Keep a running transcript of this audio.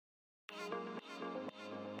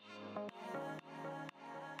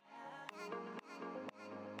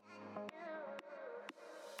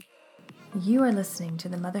You are listening to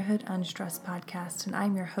the Motherhood Unstressed podcast, and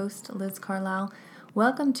I'm your host, Liz Carlisle.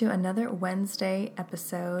 Welcome to another Wednesday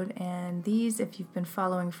episode, and these, if you've been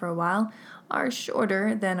following for a while, are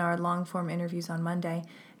shorter than our long-form interviews on Monday,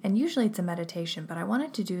 and usually it's a meditation, but I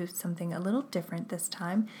wanted to do something a little different this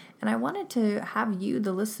time, and I wanted to have you,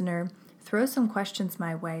 the listener, throw some questions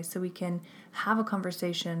my way so we can have a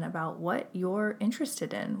conversation about what you're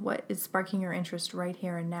interested in, what is sparking your interest right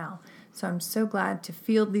here and now. So I'm so glad to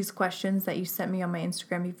field these questions that you sent me on my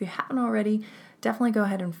Instagram. If you haven't already, definitely go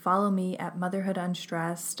ahead and follow me at Motherhood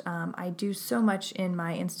Unstressed. I do so much in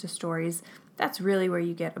my Insta stories. That's really where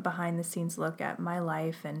you get a behind the scenes look at my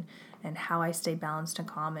life and how I stay balanced and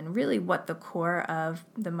calm, and really what the core of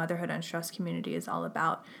the Motherhood Unstressed community is all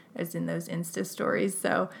about is in those Insta stories.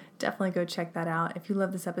 So definitely go check that out. If you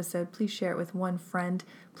love this episode, please share it with one friend.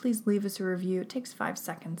 Please leave us a review. It takes 5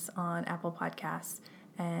 seconds on Apple Podcasts.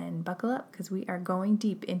 And buckle up because we are going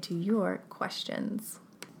deep into your questions.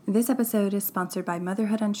 This episode is sponsored by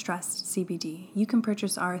Motherhood Unstressed CBD. You can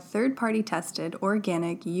purchase our third-party tested,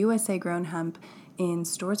 organic, USA-grown hemp in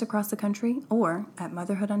stores across the country or at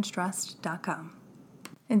motherhoodunstressed.com.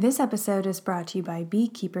 And this episode is brought to you by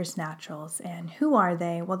Beekeepers Naturals. And who are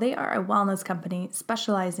they? Well, they are a wellness company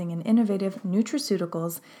specializing in innovative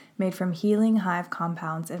nutraceuticals made from healing hive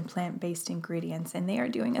compounds and plant-based ingredients. And they are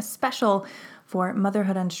doing a special for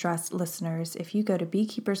Motherhood Unstressed listeners. If you go to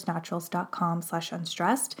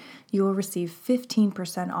beekeepersnaturals.com/unstressed, you will receive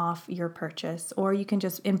 15% off your purchase, or you can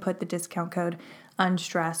just input the discount code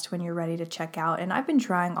Unstressed when you're ready to check out. And I've been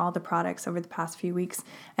trying all the products over the past few weeks,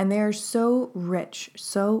 and they are so rich,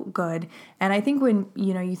 so good. And I think when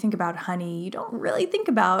you think about honey, you don't really think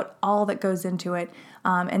about all that goes into it.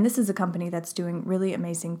 And this is a company that's doing really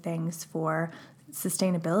amazing things for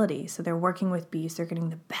sustainability. So they're working with bees. They're getting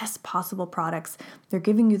the best possible products. They're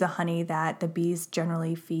giving you the honey that the bees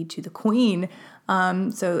generally feed to the queen.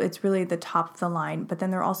 So it's really the top of the line, but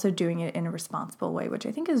then they're also doing it in a responsible way, which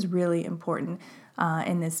I think is really important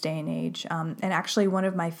in this day and age. And actually one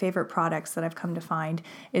of my favorite products that I've come to find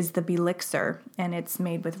is the Belixir, and it's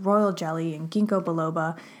made with royal jelly and ginkgo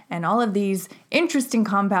biloba and all of these interesting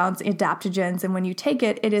compounds, adaptogens. And when you take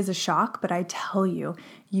it, it is a shock, but I tell you,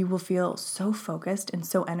 you will feel so focused and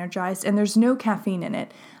so energized, and there's no caffeine in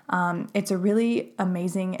it. It's a really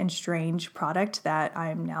amazing and strange product that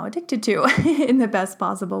I'm now addicted to in the best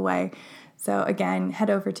possible way. So again, head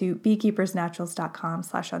over to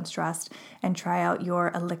beekeepersnaturals.com/unstressed and try out your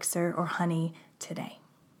elixir or honey today.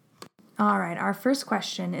 All right, our first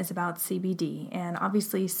question is about CBD, and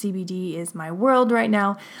obviously CBD is my world right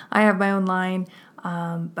now. I have my own line,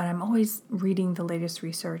 but I'm always reading the latest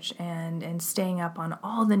research and staying up on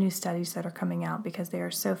all the new studies that are coming out because they are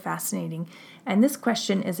so fascinating. And this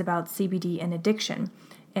question is about CBD and addiction.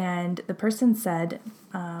 And the person said,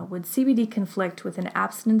 would CBD conflict with an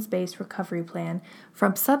abstinence-based recovery plan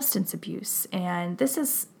from substance abuse? And this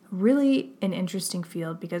is really an interesting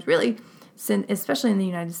field because really, especially in the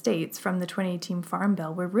United States, from the 2018 Farm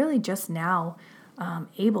Bill, we're really just now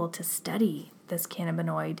able to study this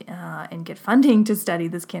cannabinoid and get funding to study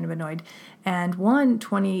this cannabinoid. And one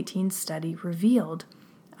 2018 study revealed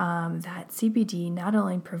that CBD not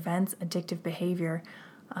only prevents addictive behavior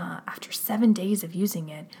after 7 days of using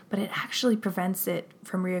it, but it actually prevents it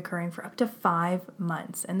from reoccurring for up to 5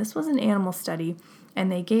 months. And this was an animal study, and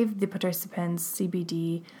they gave the participants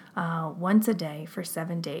CBD once a day for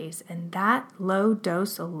 7 days. And that low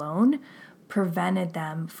dose alone prevented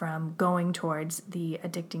them from going towards the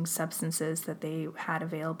addicting substances that they had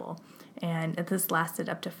available. And this lasted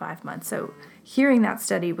up to 5 months. So hearing that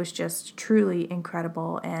study was just truly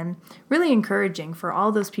incredible and really encouraging for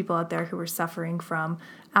all those people out there who are suffering from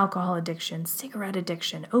alcohol addiction, cigarette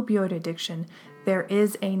addiction, opioid addiction. There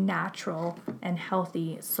is a natural and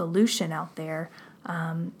healthy solution out there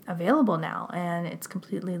available now, and it's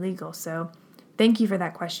completely legal. So thank you for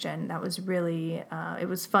that question. That was really, it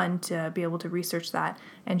was fun to be able to research that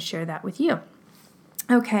and share that with you.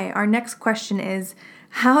 Okay, our next question is,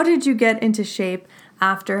 how did you get into shape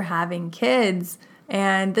after having kids?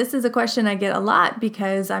 And this is a question I get a lot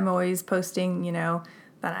because I'm always posting,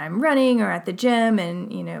 that I'm running or at the gym,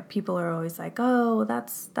 and people are always like, "Oh,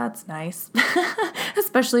 that's nice,"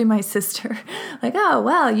 especially my sister. Like, "Oh,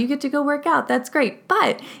 wow, you get to go work out. That's great."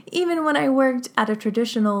 But even when I worked at a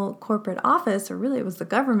traditional corporate office, or really it was the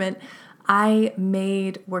government, I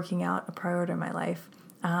made working out a priority in my life.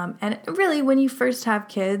 And really, when you first have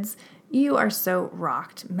kids, you are so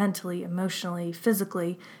rocked mentally, emotionally,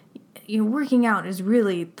 physically. working out is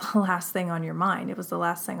really the last thing on your mind. It was the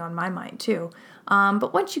last thing on my mind too.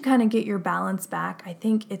 But once you kind of get your balance back, I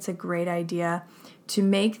think it's a great idea to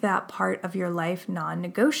make that part of your life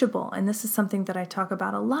non-negotiable. And this is something that I talk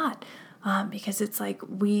about a lot because it's like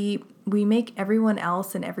we make everyone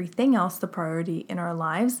else and everything else the priority in our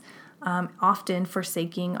lives, often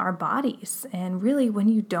forsaking our bodies. And really, when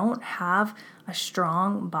you don't have a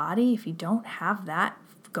strong body, if you don't have that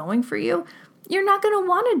going for you, you're not going to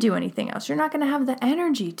want to do anything else. You're not going to have the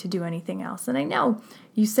energy to do anything else. And I know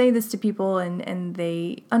you say this to people and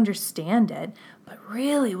they understand it, but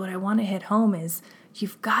really what I want to hit home is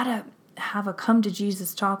you've got to have a come to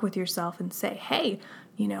Jesus talk with yourself and say, hey,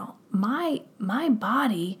 my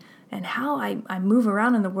body and how I move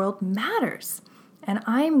around in the world matters. And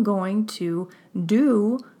I'm going to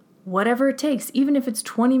do whatever it takes, even if it's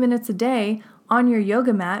 20 minutes a day on your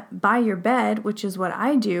yoga mat by your bed, which is what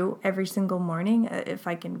I do every single morning if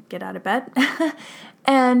I can get out of bed.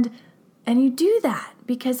 and you do that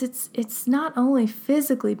because it's not only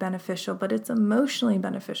physically beneficial, but it's emotionally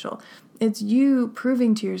beneficial. It's you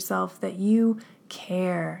proving to yourself that you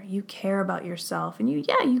care about yourself, and you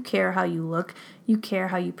care how you look, you care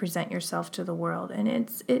how you present yourself to the world, and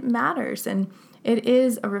it matters, and it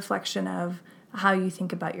is a reflection of how you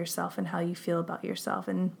think about yourself and how you feel about yourself.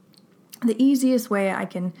 And the easiest way I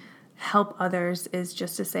can help others is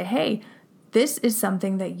just to say, hey, this is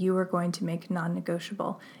something that you are going to make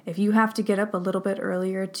non-negotiable. If you have to get up a little bit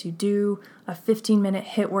earlier to do a 15-minute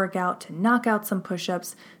HIIT workout, to knock out some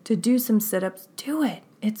push-ups, to do some sit-ups, do it.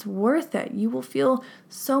 It's worth it. You will feel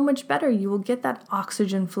so much better. You will get that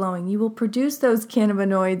oxygen flowing. You will produce those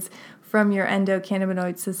cannabinoids from your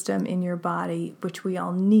endocannabinoid system in your body, which we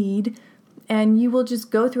all need. And you will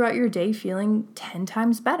just go throughout your day feeling 10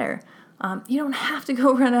 times better. You don't have to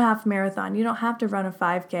go run a half marathon. You don't have to run a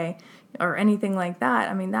 5K or anything like that.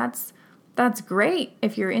 I mean, that's great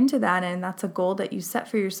if you're into that and that's a goal that you set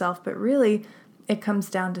for yourself. But really, it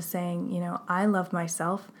comes down to saying, I love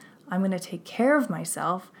myself. I'm going to take care of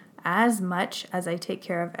myself as much as I take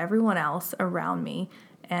care of everyone else around me,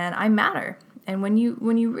 and I matter. And when you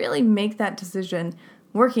really make that decision,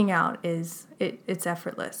 working out it's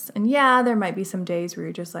effortless. And yeah, there might be some days where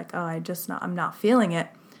you're just like, I'm not feeling it.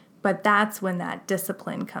 But that's when that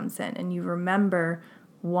discipline comes in and you remember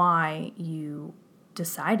why you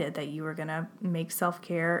decided that you were going to make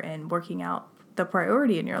self-care and working out the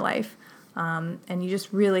priority in your life. And you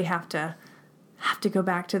just really have to go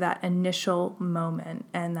back to that initial moment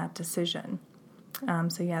and that decision.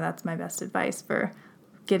 So yeah, that's my best advice for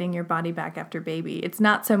getting your body back after baby. It's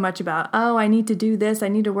not so much about, I need to do this, I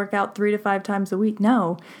need to work out 3 to 5 times a week.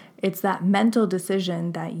 No, it's that mental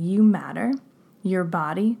decision that you matter, your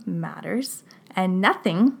body matters, and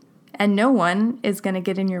nothing and no one is going to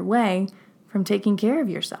get in your way from taking care of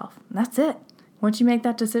yourself. And that's it. Once you make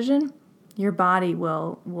that decision, your body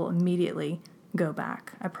will immediately go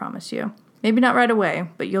back. I promise you. Maybe not right away,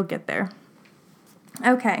 but you'll get there.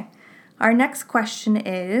 Okay. Our next question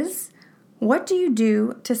is, what do you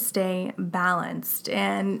do to stay balanced?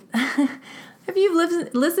 And if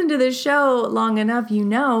you've listened to this show long enough, you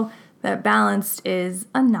know that balanced is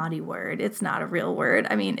a naughty word. It's not a real word.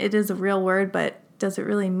 I mean, it is a real word, but does it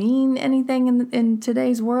really mean anything in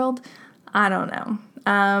today's world? I don't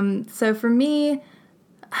know. So for me,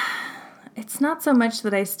 it's not so much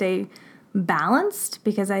that I stay balanced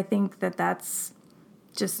because I think that that's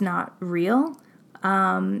just not real.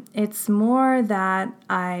 It's more that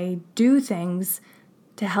I do things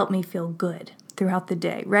to help me feel good throughout the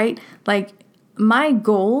day, right? Like my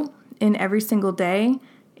goal in every single day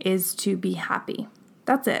is to be happy.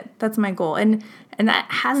 That's it. That's my goal. And that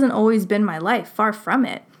hasn't always been my life. Far from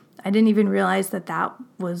it. I didn't even realize that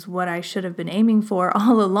was what I should have been aiming for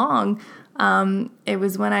all along. It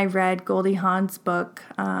was when I read Goldie Hawn's book,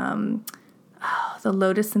 The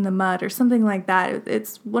Lotus in the Mud or something like that.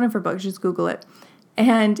 It's one of her books. Just Google it.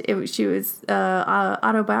 And she was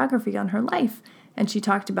autobiography on her life. And she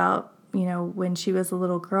talked about, when she was a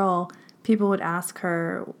little girl, people would ask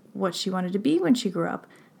her what she wanted to be when she grew up.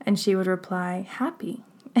 And she would reply, happy.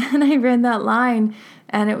 And I read that line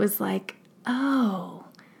and it was like, oh,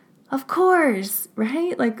 of course,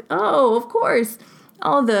 right? Like, oh, of course.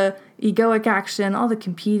 All the egoic action, all the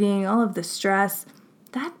competing, all of the stress,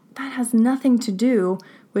 that has nothing to do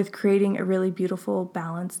with creating a really beautiful,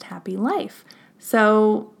 balanced, happy life.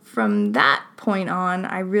 So from that point on,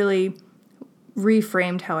 I really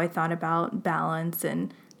reframed how I thought about balance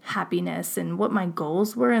and happiness and what my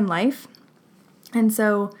goals were in life. And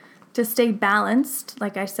so to stay balanced,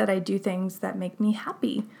 like I said, I do things that make me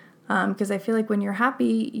happy because I feel like when you're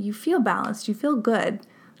happy, you feel balanced, you feel good.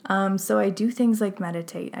 So I do things like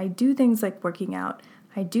meditate. I do things like working out.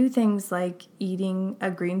 I do things like eating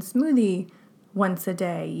a green smoothie once a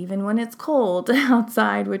day, even when it's cold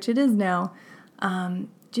outside, which it is now.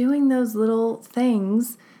 Doing those little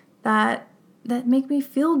things that make me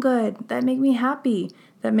feel good, that make me happy,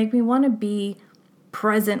 that make me want to be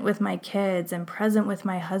present with my kids and present with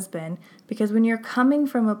my husband. Because when you're coming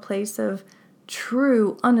from a place of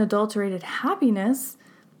true, unadulterated happiness,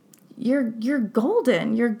 you're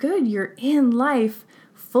golden, you're good, you're in life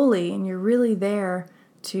fully, and you're really there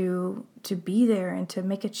to be there and to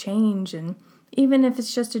make a change. And even if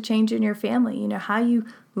it's just a change in your family, how you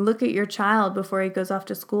look at your child before he goes off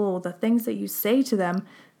to school, the things that you say to them,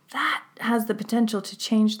 that has the potential to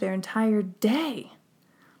change their entire day.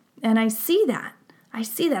 And I see that.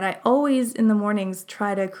 I always in the mornings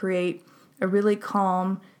try to create a really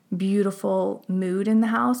calm, beautiful mood in the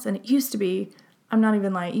house. And it used to be, I'm not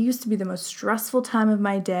even lying, it used to be the most stressful time of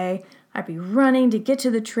my day. I'd be running to get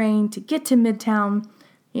to the train, to get to Midtown,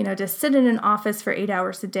 to sit in an office for 8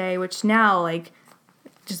 hours a day, which now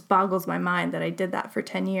just boggles my mind that I did that for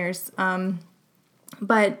 10 years.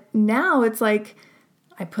 But now it's like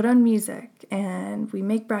I put on music and we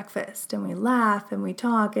make breakfast and we laugh and we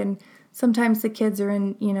talk, and sometimes the kids are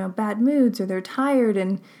in, bad moods or they're tired,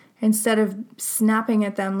 and instead of snapping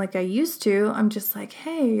at them like I used to, I'm just like,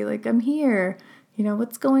 hey, I'm here,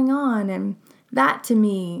 what's going on? And that to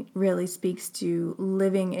me really speaks to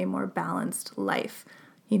living a more balanced life,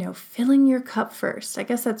 filling your cup first. I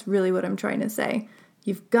guess that's really what I'm trying to say.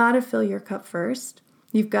 You've got to fill your cup first.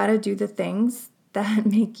 You've got to do the things that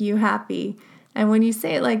make you happy. And when you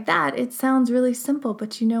say it like that, it sounds really simple,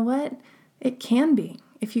 but you know what? It can be.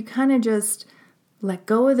 If you kind of just let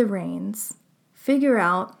go of the reins, figure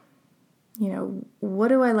out, what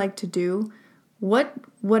do I like to do?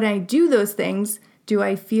 When I do those things, do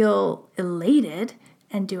I feel elated?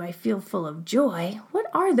 And do I feel full of joy? What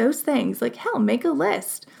are those things? Hell, make a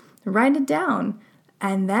list, write it down,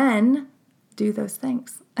 and then do those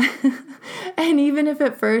things. And even if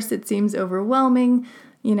at first it seems overwhelming,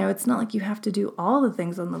 it's not like you have to do all the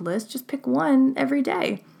things on the list. Just pick one every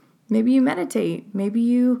day. Maybe you meditate. Maybe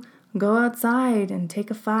you go outside and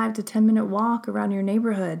take a 5 to 10 minute walk around your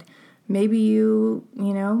neighborhood. Maybe you,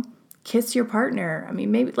 kiss your partner. I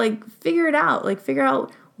mean, maybe figure it out. Figure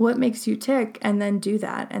out what makes you tick and then do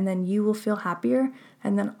that. And then you will feel happier.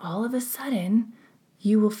 And then all of a sudden,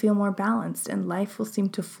 you will feel more balanced and life will seem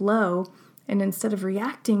to flow. And instead of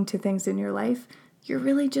reacting to things in your life, you're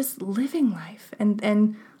really just living life.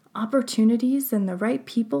 And opportunities and the right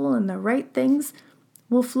people and the right things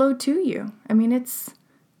will flow to you. I mean, it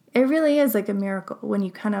really is like a miracle when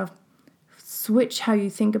you kind of switch how you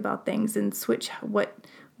think about things and switch what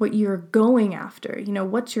you're going after.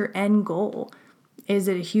 What's your end goal? Is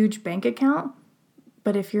it a huge bank account?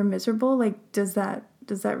 But if you're miserable, does that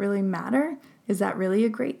really matter? Is that really a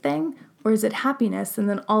great thing? Or is it happiness? And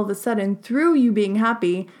then all of a sudden, through you being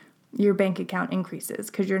happy, your bank account increases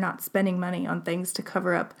because you're not spending money on things to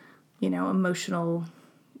cover up, emotional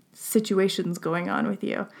situations going on with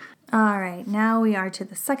you. All right, now we are to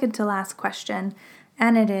the second to last question.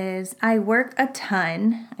 And it is, I work a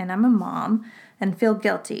ton and I'm a mom and feel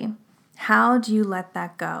guilty. How do you let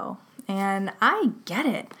that go? And I get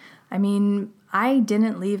it. I mean, I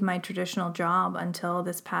didn't leave my traditional job until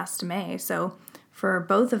this past May. So for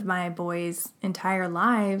both of my boys' entire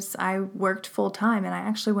lives, I worked full time, and I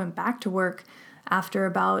actually went back to work after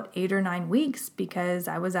about 8 or 9 weeks because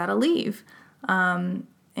I was out of leave. And,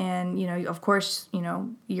 of course,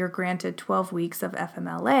 you're granted 12 weeks of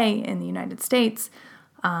FMLA in the United States,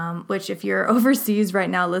 which if you're overseas right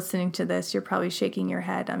now listening to this, you're probably shaking your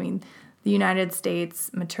head. I mean, the United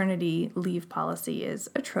States maternity leave policy is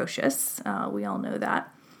atrocious. We all know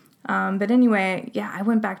that. But anyway, yeah, I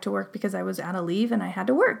went back to work because I was out of leave and I had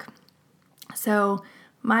to work. So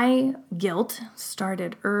my guilt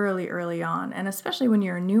started early on. And especially when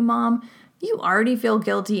you're a new mom, you already feel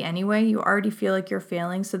guilty anyway. You already feel like you're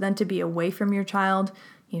failing. So then to be away from your child,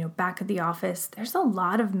 back at the office, there's a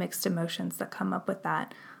lot of mixed emotions that come up with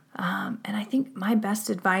that. And I think my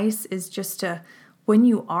best advice is just to, when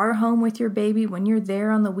you are home with your baby, when you're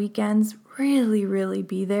there on the weekends, really, really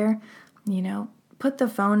be there. Put the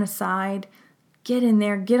phone aside, get in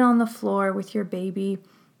there, get on the floor with your baby,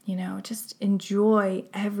 just enjoy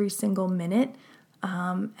every single minute.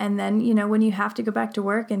 And then, when you have to go back to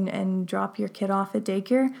work and drop your kid off at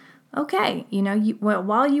daycare, okay,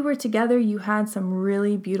 while you were together, you had some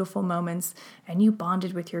really beautiful moments and you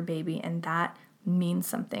bonded with your baby, and that means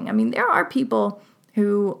something. I mean, there are people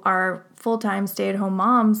who are full-time stay-at-home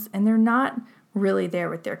moms and they're not really there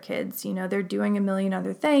with their kids. They're doing a million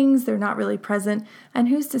other things. They're not really present. And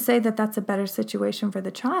who's to say that that's a better situation for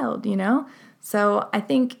the child, So I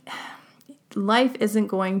think life isn't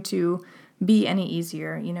going to be any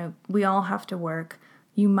easier. We all have to work.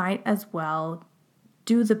 You might as well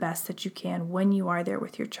do the best that you can when you are there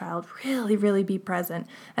with your child. Really, really be present.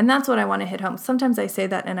 And that's what I want to hit home. Sometimes I say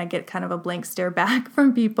that and I get kind of a blank stare back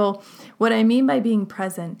from people. What I mean by being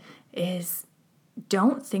present is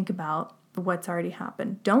don't think about what's already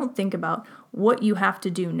happened. Don't think about what you have to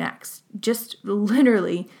do next. Just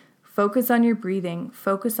literally focus on your breathing,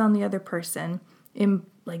 focus on the other person,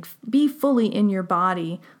 be fully in your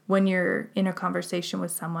body when you're in a conversation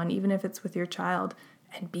with someone, even if it's with your child,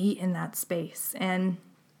 and be in that space. And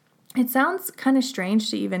it sounds kind of strange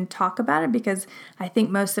to even talk about it because I think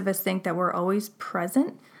most of us think that we're always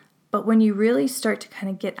present. But when you really start to kind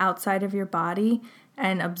of get outside of your body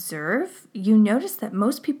and observe, you notice that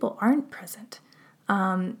most people aren't present.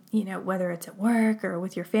 Whether it's at work or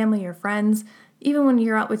with your family or friends, even when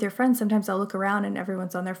you're out with your friends, sometimes I'll look around and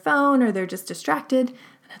everyone's on their phone or they're just distracted.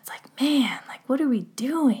 And it's like, man, what are we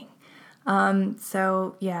doing?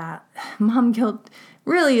 So yeah, mom guilt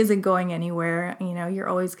really isn't going anywhere. You're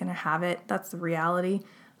always going to have it. That's the reality.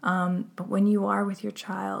 But when you are with your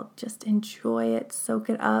child, just enjoy it, soak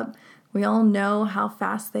it up. We all know how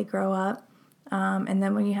fast they grow up. And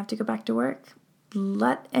then when you have to go back to work,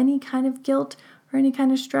 let any kind of guilt or any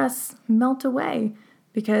kind of stress melt away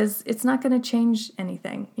because it's not going to change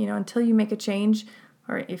anything, until you make a change,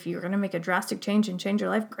 or if you're going to make a drastic change and change your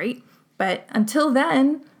life, great. But until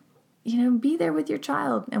then, be there with your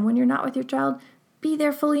child. And when you're not with your child, be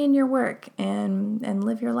there fully in your work and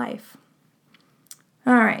live your life.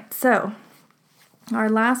 All right. So our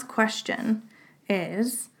last question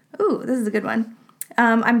is, this is a good one.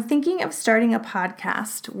 I'm thinking of starting a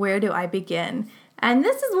podcast. Where do I begin? And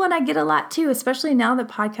this is one I get a lot too, especially now that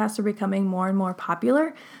podcasts are becoming more and more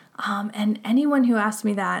popular. And anyone who asks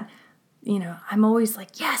me that, I'm always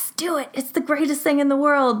like, yes, do it. It's the greatest thing in the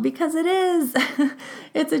world because it is.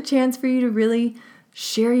 It's a chance for you to really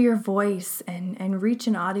share your voice and reach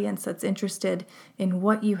an audience that's interested in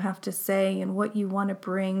what you have to say and what you want to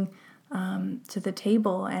bring to the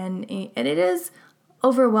table. And it is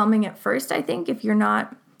overwhelming at first, I think, if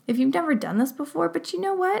you've never done this before. But you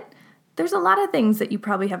know what? There's a lot of things that you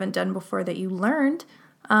probably haven't done before that you learned.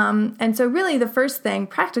 And so really the first thing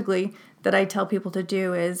practically that I tell people to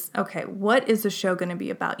do is, okay, what is the show going to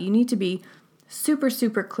be about? You need to be super,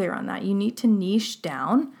 super clear on that. You need to niche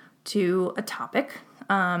down to a topic,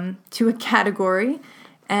 to a category,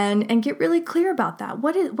 and get really clear about that.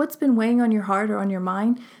 What's been weighing on your heart or on your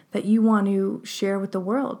mind that you want to share with the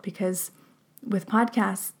world? Because with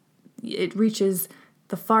podcasts, it reaches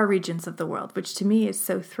the far regions of the world, which to me is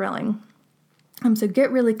so thrilling. So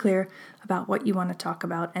get really clear about what you want to talk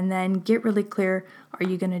about, and then get really clear, are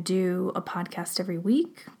you going to do a podcast every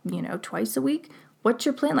week, twice a week? What's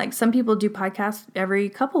your plan? Like some people do podcasts every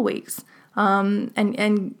couple weeks,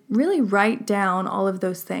 and really write down all of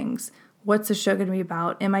those things. What's the show going to be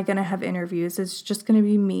about? Am I going to have interviews? Is it just going to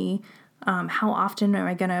be me? How often am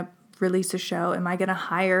I going to release a show? Am I going to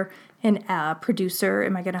hire a producer?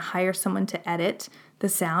 Am I going to hire someone to edit the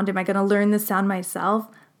sound? Am I going to learn the sound myself?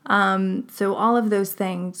 So all of those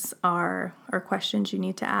things are questions you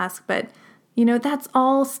need to ask, but that's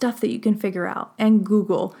all stuff that you can figure out, and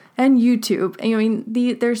Google and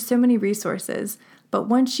YouTube. There's so many resources, but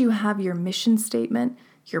once you have your mission statement,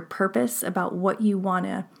 your purpose about what you want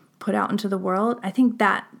to put out into the world, I think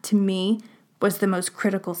that to me was the most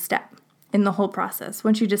critical step in the whole process.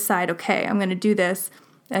 Once you decide, okay, I'm going to do this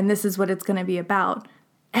and this is what it's going to be about,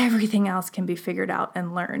 everything else can be figured out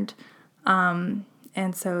and learned.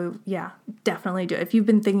 And so, yeah, definitely do it. If you've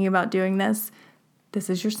been thinking about doing this, this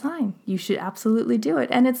is your sign. You should absolutely do it.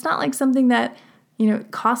 And it's not like something that,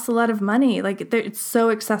 costs a lot of money. Like it's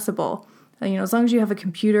so accessible. As long as you have a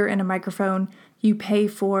computer and a microphone, you pay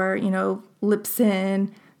for,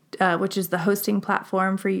 Libsyn, which is the hosting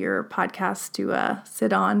platform for your podcast to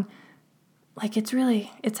sit on. Like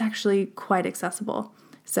it's actually quite accessible.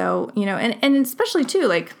 So, and especially too,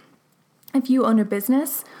 like if you own a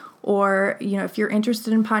business, or, if you're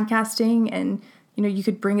interested in podcasting and, you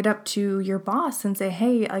could bring it up to your boss and say,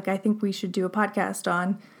 hey, like, I think we should do a podcast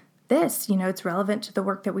on this, it's relevant to the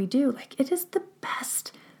work that we do. Like, it is the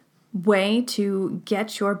best way to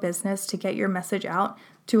get your business, to get your message out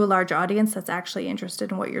to a large audience that's actually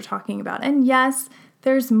interested in what you're talking about. And yes,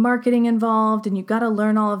 there's marketing involved and you've got to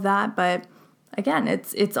learn all of that. But again,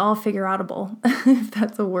 it's all figure outable, if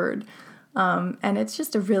that's a word. And it's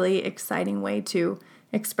just a really exciting way to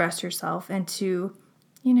express yourself and to,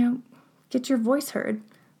 get your voice heard.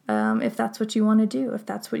 if that's what you want to do, if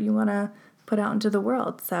that's what you want to put out into the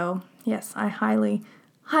world. So yes, I highly,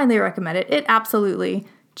 highly recommend it. It absolutely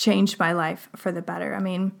changed my life for the better. I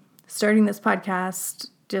mean, starting this podcast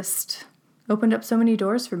just opened up so many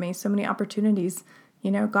doors for me, so many opportunities,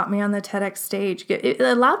 got me on the TEDx stage. It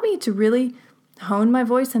allowed me to really hone my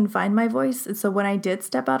voice and find my voice. And so when I did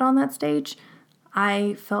step out on that stage,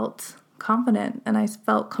 I felt confident and I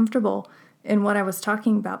felt comfortable in what I was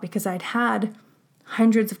talking about because I'd had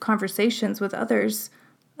hundreds of conversations with others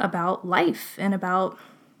about life and about,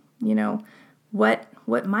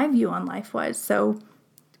 what my view on life was. So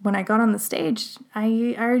when I got on the stage,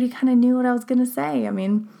 I already kind of knew what I was going to say. I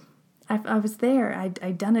mean, I was there.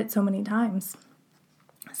 I'd done it so many times.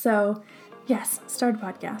 So yes, start a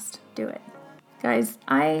podcast. Do it. Guys,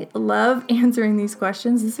 I love answering these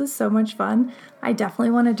questions. This is so much fun. I definitely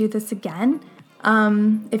want to do this again.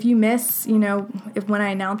 If you miss, if when I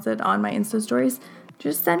announce it on my Insta stories,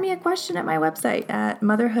 just send me a question at my website at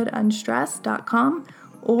motherhoodunstressed.com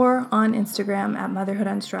or on Instagram at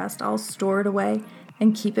motherhoodunstressed. I'll store it away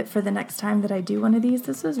and keep it for the next time that I do one of these.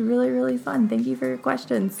 This was really, really fun. Thank you for your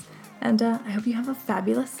questions. And I hope you have a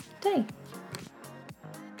fabulous day.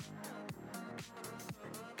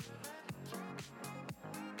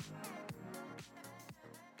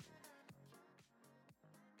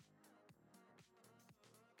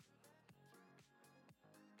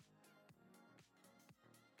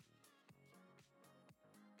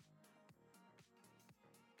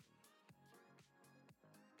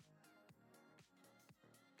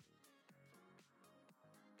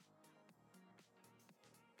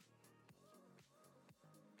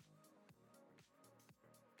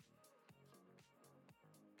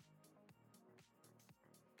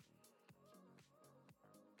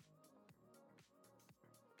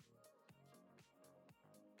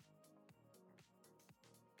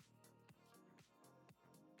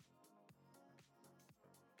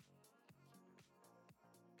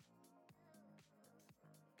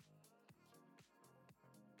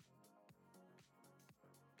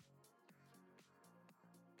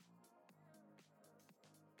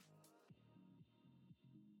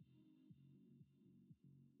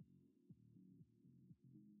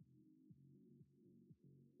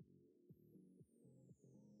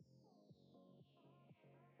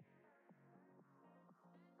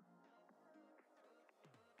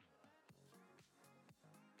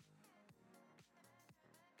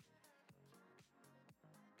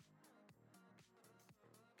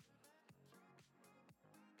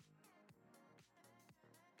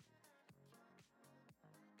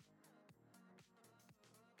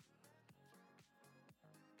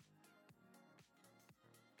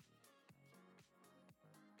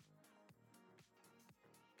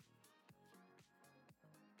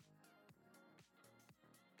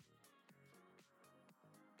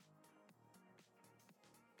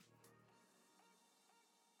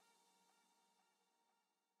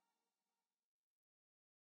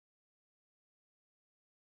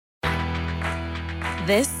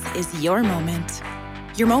 This is your moment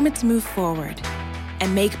to move forward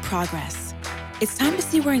and make progress. It's time to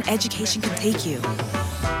see where an education can take you.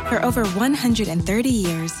 For over 130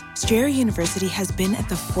 years, Strayer University has been at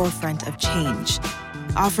the forefront of change,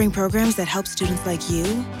 offering programs that help students like you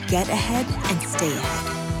get ahead and stay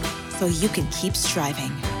ahead, so you can keep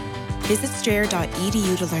striving. Visit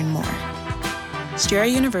strayer.edu to learn more. Strayer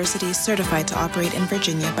University is certified to operate in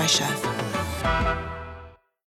Virginia by Chef.